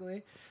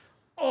 basically.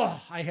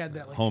 Oh, I had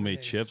that like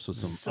homemade today. chips with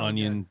some So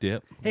onion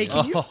dip. good. Hey,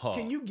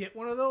 can you get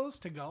one of those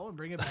to go and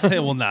bring it back? It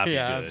will not be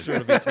Yeah, good. I'm sure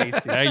it'll be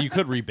tasty. Yeah, you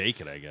could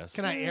rebake it, I guess.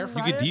 Can I air fry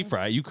You could it? deep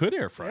fry it. You could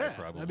air fry Yeah, it,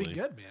 probably. that'd be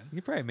good, man. You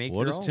could probably make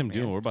What your is own, Tim man.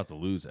 doing? We're about to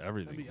lose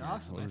everything. That'd be here.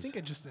 awesome. What I is- think I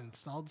just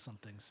installed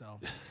something. So,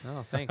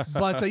 Oh, thanks.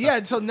 but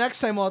yeah. So next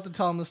time I'll have to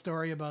tell them the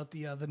story about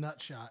the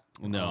nut shot.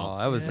 No, Oh,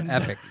 that was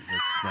epic.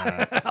 it's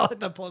not. I'll have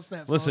to post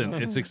that. Listen,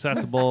 photo. it's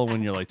acceptable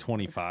when you're like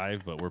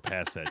 25, but we're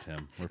past that,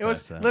 Tim. We're It was.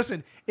 past that.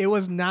 Listen, it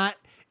was not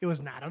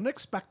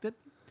unexpected.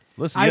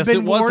 Listen, I've yes, been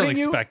it was warning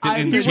you. unexpected. I-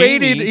 and you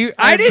Jamie, waited.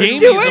 I didn't Jamie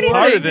do is a anything,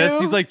 part of this.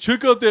 dude. He's like,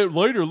 check out that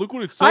lighter. Look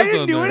what it says I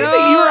didn't on do there.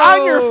 anything. You were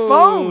on your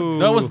phone.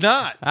 No, it was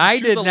not. I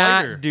Shoot did the not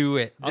lighter. do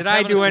it. I was Did I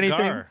having a do anything?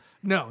 cigar.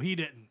 No, he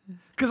didn't.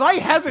 Because I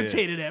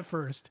hesitated at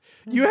first.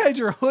 You had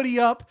your hoodie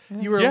up.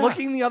 You were Yeah.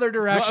 looking the other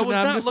direction. was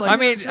I'm not just looking like,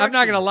 I mean, I'm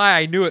not gonna lie.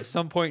 I knew at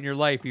some point in your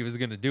life he was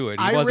gonna do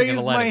it. He I wasn't gonna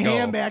raised let my it go.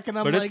 hand back and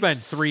I'm but like- it's been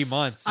 3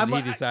 months, and he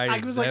like-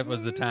 decided I was that like,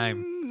 was the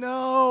time.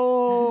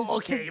 No.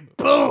 Okay.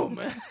 Boom.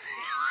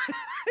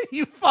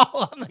 You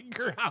fall on the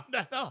ground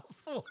on all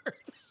fours.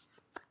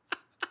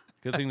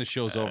 Good thing the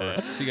show's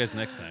over. See you guys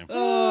next time.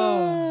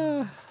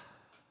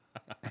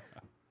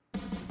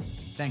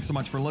 Thanks so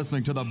much for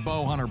listening to the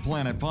Bowhunter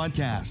Planet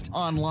podcast,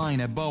 online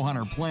at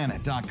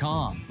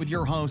bowhunterplanet.com with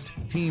your host,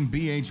 Team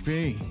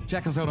BHP.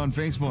 Check us out on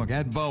Facebook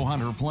at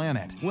Bowhunter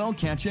Planet. We'll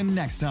catch you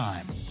next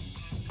time.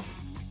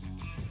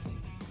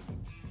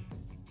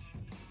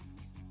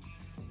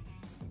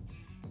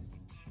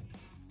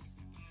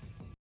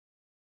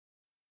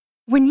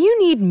 When you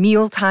need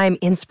mealtime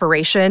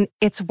inspiration,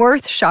 it's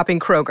worth shopping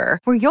Kroger,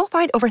 where you'll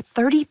find over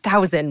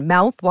 30,000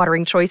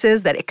 mouth-watering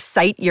choices that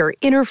excite your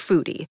inner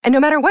foodie. And no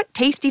matter what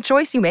tasty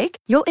choice you make,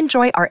 you'll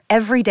enjoy our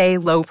everyday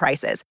low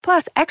prices,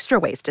 plus extra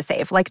ways to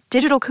save, like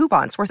digital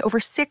coupons worth over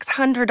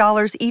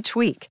 $600 each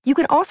week. You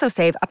can also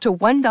save up to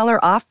 $1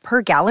 off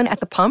per gallon at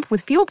the pump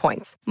with fuel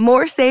points.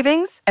 More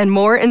savings and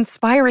more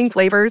inspiring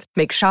flavors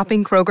make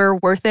shopping Kroger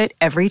worth it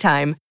every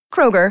time.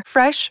 Kroger,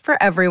 fresh for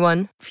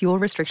everyone. Fuel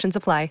restrictions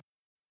apply.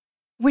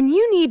 When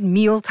you need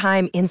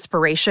mealtime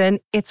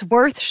inspiration, it's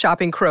worth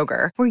shopping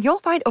Kroger, where you'll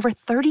find over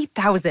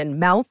 30,000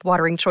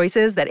 mouth-watering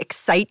choices that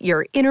excite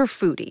your inner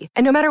foodie.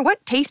 And no matter what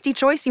tasty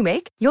choice you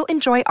make, you'll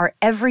enjoy our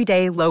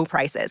everyday low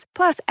prices,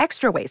 plus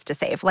extra ways to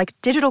save, like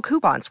digital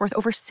coupons worth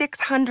over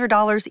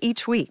 $600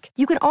 each week.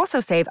 You can also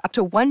save up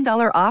to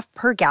 $1 off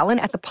per gallon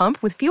at the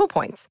pump with fuel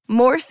points.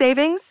 More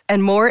savings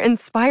and more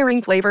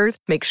inspiring flavors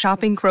make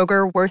shopping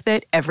Kroger worth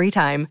it every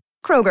time.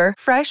 Kroger,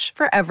 fresh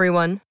for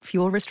everyone.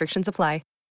 Fuel restrictions apply.